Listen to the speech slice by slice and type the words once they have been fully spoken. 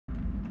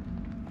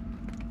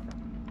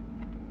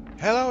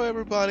Hello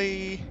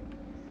everybody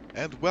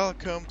and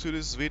welcome to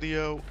this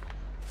video.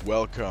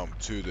 Welcome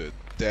to the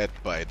Dead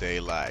by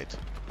Daylight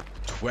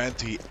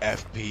 20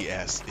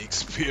 FPS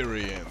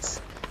experience.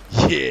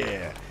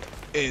 Yeah,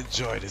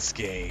 enjoy this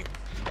game.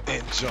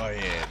 Enjoy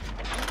it.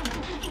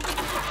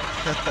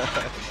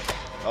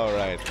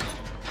 Alright,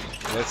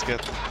 let's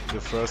get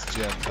the first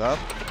gen done.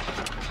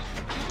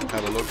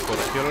 Have a look for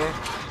the killer.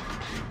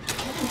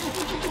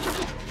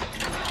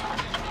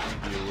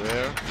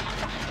 Beware.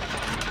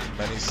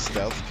 Many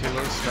stealth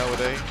killers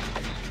nowadays.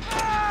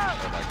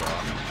 Oh my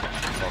god,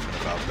 talking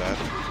about that.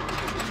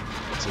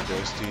 It's a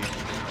ghosty,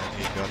 and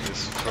he got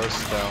his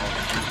first down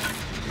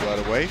right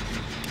away.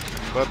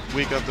 But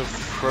we got the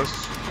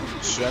first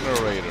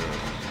generator.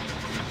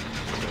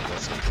 So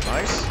that's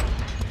nice.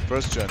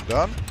 First gen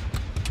done.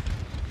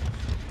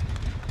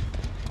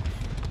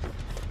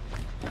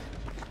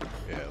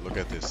 Yeah, look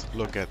at this.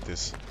 Look at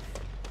this.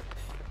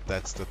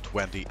 That's the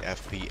 20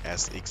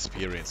 FPS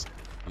experience.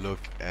 Look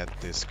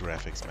at this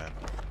graphics, man.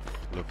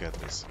 Look at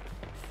this.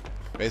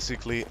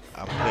 Basically,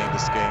 I'm playing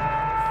this game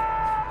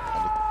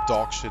on a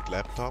dog shit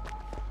laptop.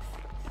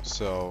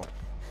 So,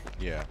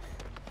 yeah.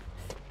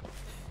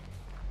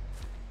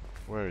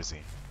 Where is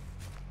he?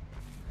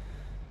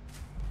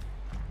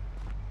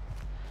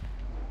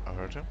 I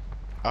heard him.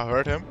 I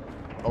heard him.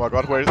 Oh my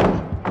god, where is he?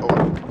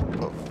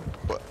 Oh,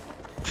 what?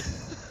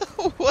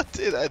 What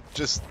did I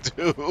just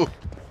do?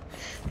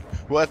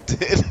 What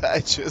did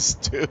I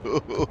just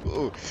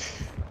do?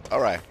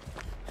 Alright.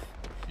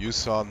 You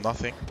saw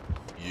nothing.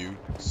 You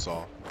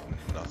saw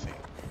nothing.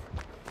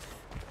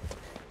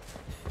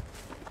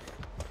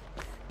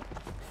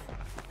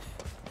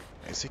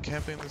 Is he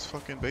camping in this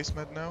fucking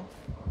basement now?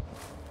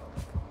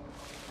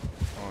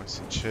 Oh, he's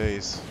in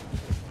chase.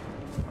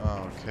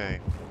 Oh,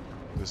 okay.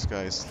 This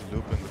guy is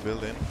looping the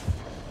building.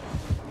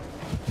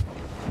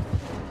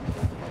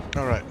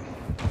 Alright.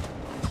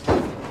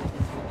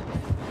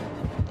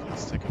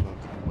 Let's take a look.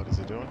 What is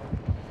he doing?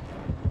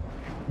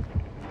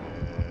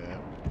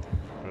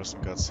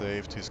 Person got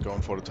saved. He's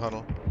going for the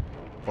tunnel.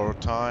 For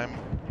time.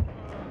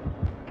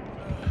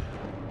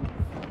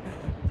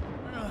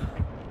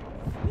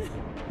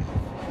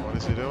 What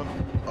is he doing?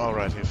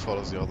 Alright, he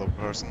follows the other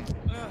person.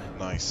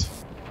 Nice.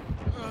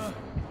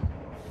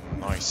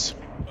 Nice.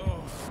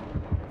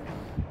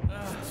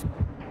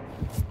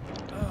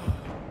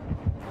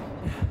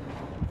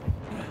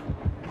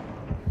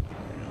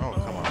 Oh,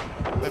 come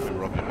on. Let me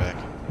rub your back.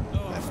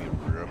 Let me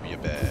rub your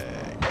back.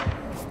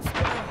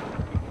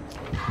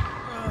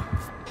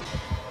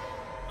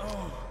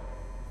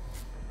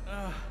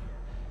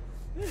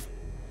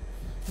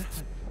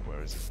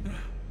 Where is he?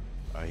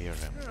 I hear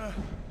him.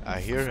 I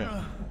hear him.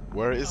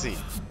 Where is he?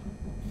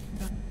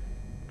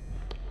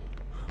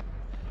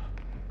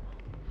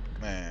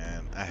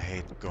 Man, I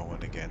hate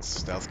going against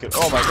stealth kill.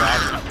 Oh my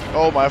god!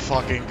 Oh my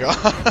fucking god!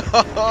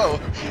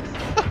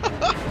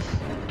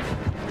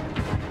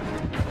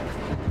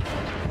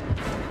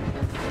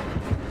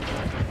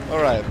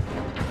 Alright.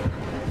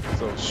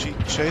 So she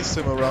chased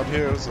him around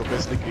here, so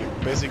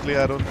basically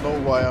I don't know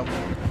why I'm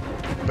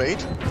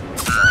bait.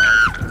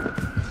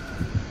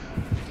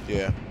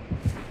 Yeah.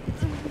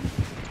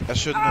 I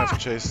shouldn't have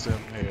chased him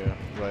here,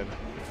 right?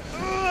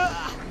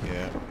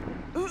 Yeah.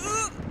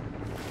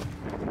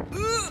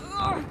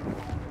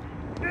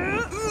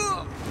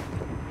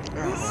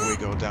 Oh, we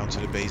go down to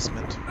the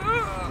basement.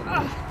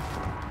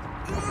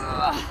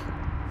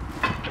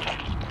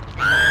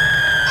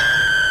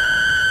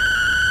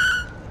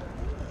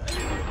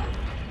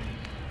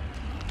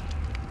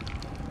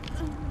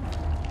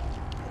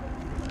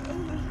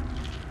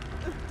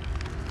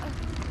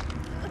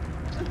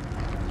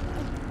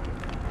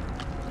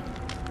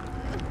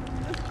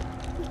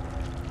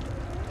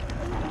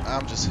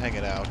 I'm just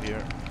hanging out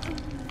here.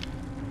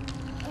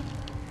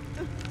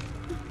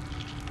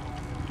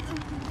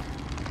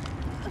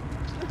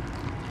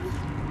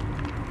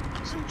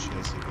 Just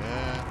chasing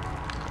that.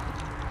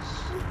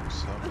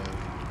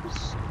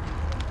 Somebody's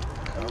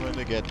coming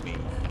to get me.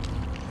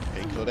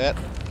 Hey, Claudette.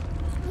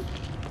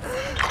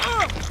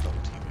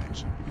 Double team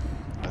action.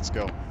 Let's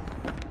go.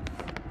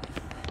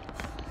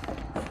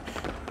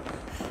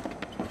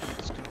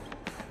 Let's go.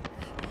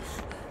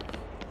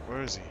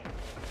 Where is he?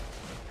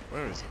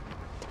 Where is he?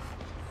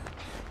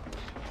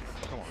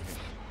 Come on.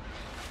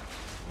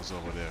 He was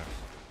over there.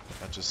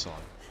 I just saw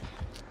him.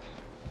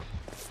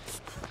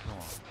 Come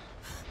on.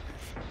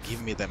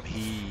 Give me them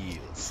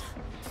heals.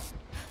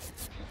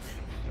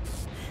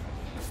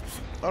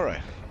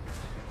 Alright.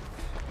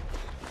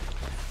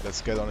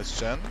 Let's get on his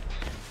gen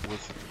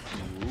with the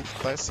roof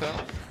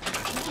thyself.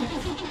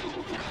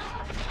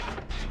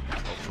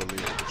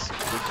 Hopefully it's a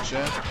quick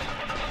gen.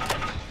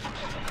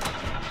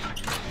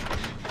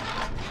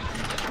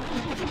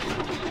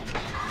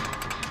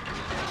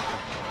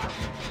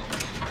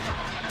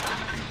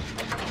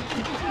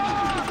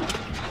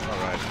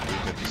 Alright, we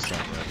get this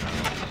done right now.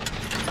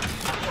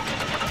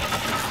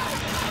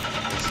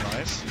 That's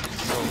nice.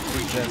 So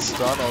 3 gens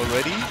done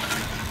already.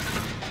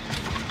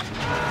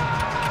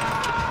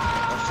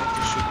 I think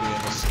this should be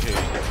an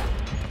escape.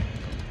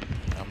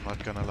 I'm not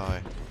gonna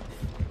lie.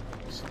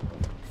 So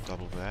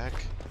double back,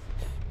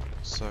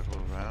 circle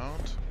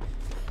around,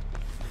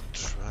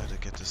 try to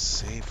get the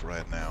save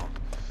right now.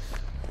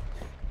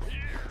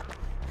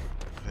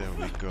 There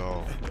we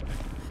go.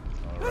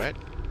 Alright.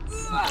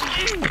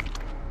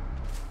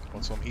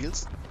 Want some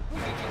heals? Oh,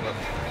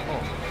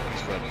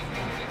 he's fine.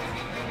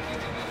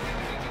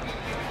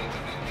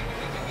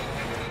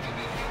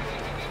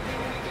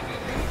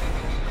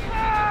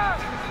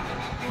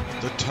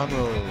 The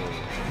tunnel.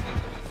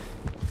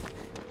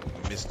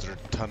 Mr.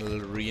 Tunnel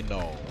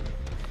Reno.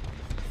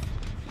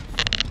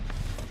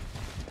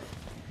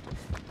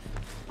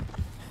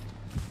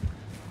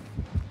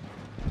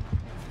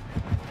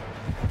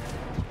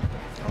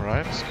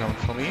 Alright, it's coming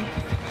for me.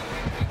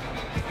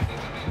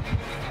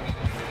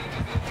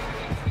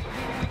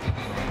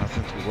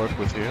 Nothing to work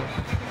with here.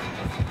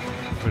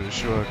 Pretty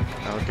sure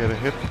I'll get a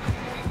hit.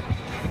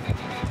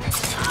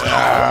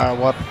 Ah,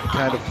 what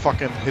kind of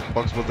fucking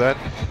hitbox was that?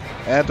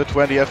 And the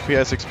 20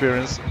 FPS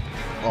experience.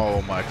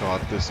 Oh my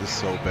god, this is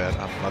so bad,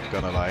 I'm not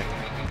gonna lie.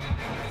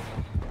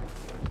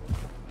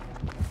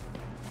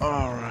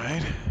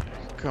 Alright.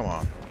 Come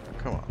on.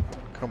 Come on.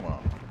 Come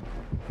on.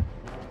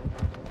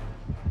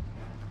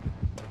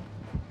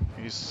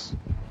 He's...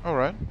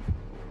 Alright.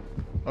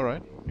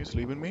 Alright. He's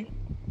leaving me.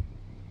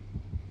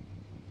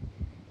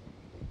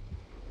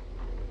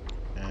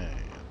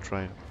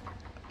 Try...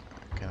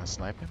 Can I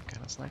snipe him?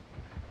 Can I snipe?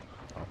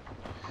 Oh.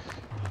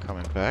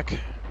 Coming back.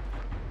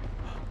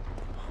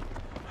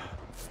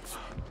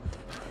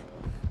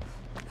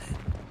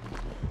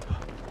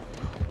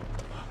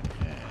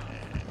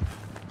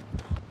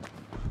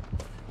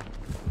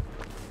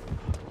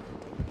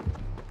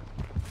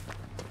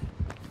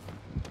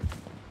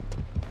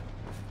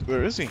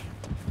 Where is he?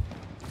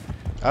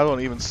 I don't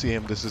even see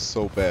him. This is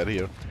so bad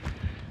here.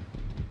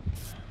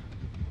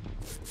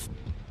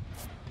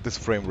 This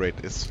frame rate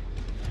is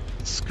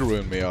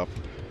screwing me up.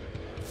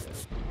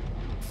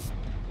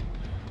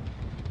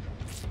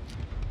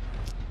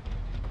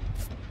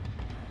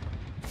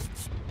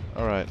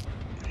 Alright.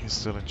 He's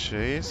still in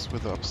chase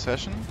with the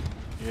obsession.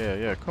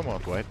 Yeah, come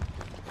on, Dwight.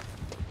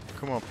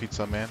 Come on,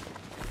 pizza man.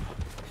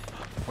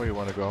 Where you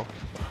wanna go?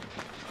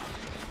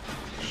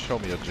 Show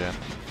me a gen.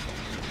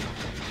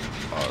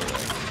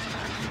 Alright.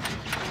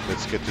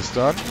 Let's get this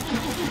done.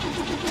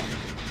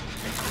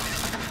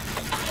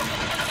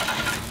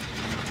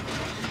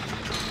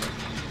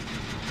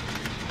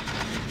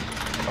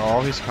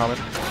 Oh, he's coming.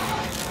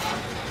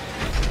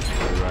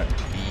 Alright.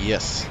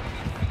 Yes.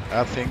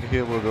 I think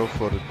here we'll go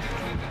for the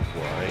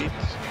Dwight.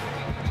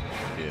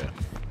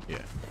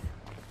 Yeah.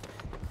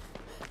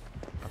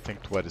 I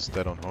think Dwight is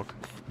dead on hook,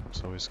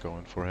 so he's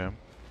going for him.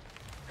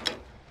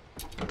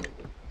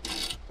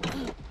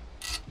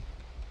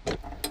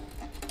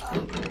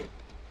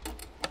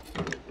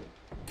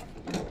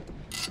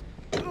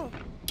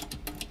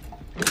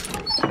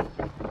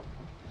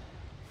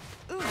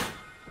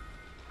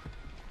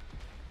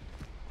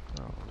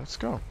 Let's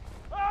go.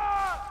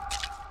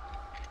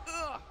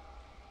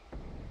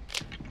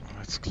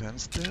 Let's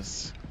cleanse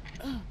this.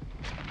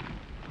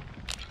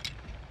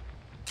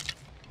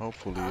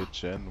 Hopefully a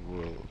gen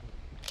will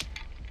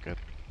get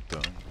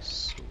done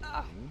soon.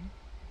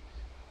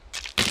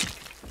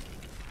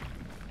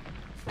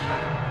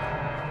 Yeah,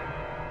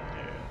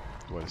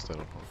 what is that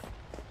on hold?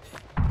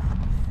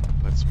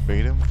 Let's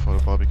bait him for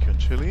the barbecue and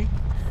chili.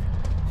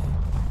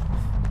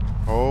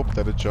 Hope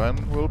that a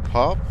gen will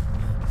pop.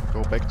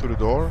 Go back to the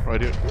door,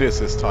 right here.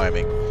 This is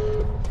timing.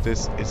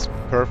 This is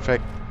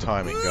perfect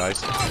timing,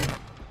 guys.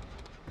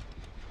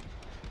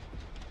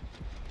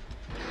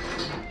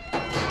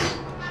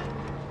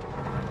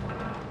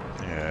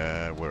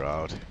 Yeah, we're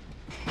out.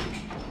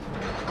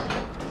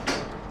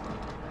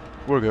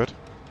 We're good.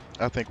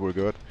 I think we're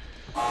good.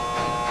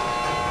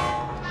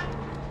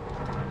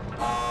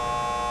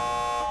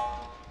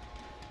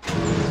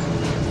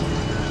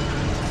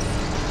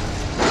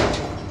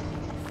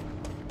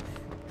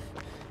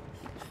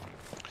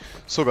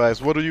 So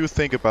guys, what do you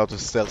think about the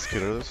stealth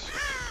killers?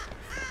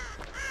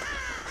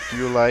 Do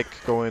you like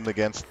going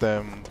against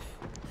them?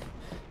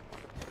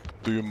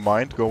 Do you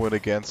mind going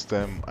against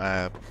them?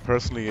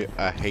 Personally,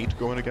 I hate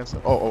going against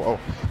them. Oh.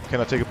 Can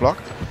I take a block?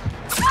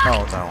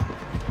 Oh no.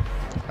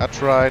 I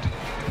tried.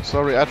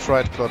 Sorry, I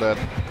tried, Claudette.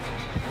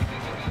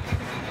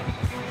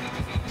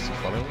 Is he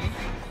following me?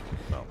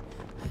 No.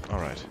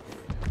 Alright.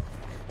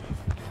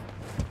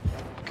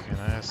 Can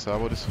I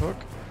sabo this hook?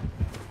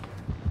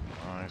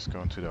 He's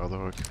going to the other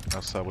hook.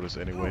 I'll sabo this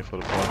anyway for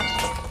the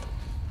points.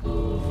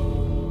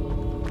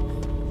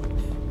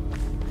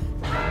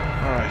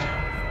 Alright.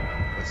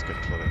 Let's get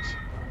Claudette.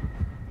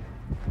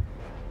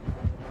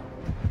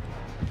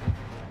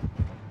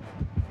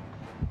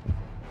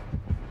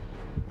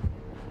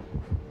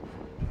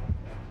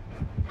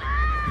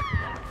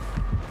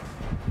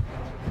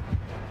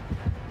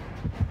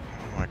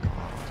 Oh my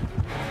god.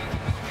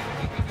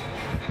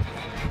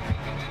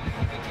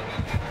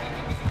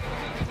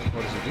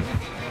 What does he do?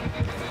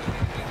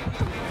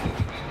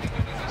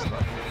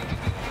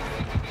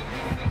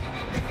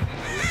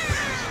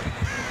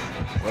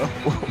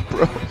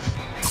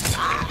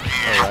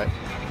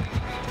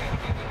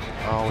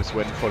 Just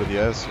waiting for the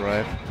S,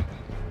 right?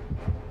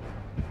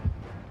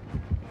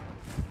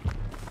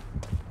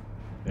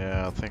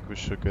 Yeah, I think we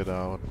should get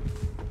out.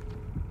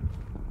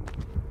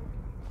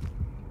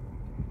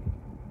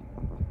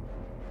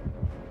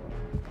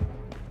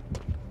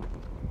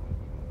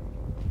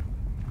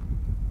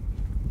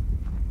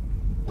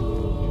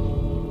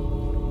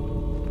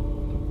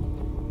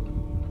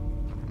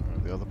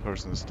 The other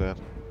person is dead.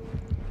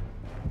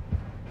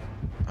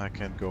 I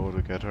can't go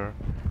to get her.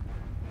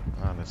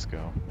 Ah, let's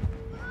go.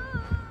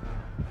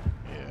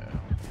 Yeah.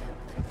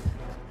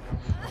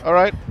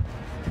 Alright.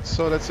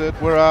 So that's it.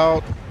 We're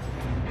out.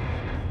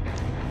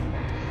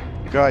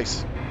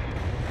 Guys,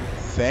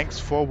 thanks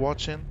for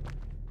watching.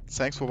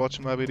 Thanks for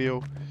watching my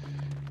video.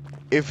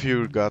 If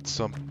you got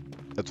some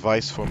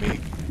advice for me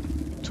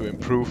to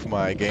improve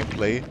my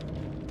gameplay,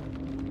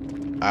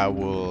 I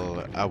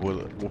will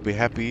be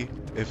happy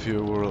if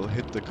you will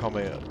hit the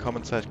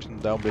comment section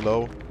down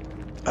below.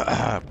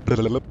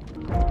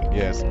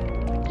 Yes.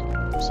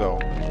 So,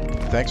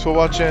 thanks for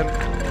watching.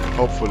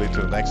 Hopefully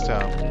till next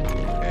time.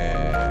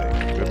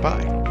 And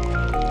goodbye.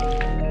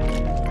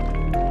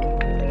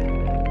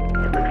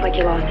 Looks like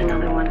you lost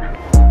another one.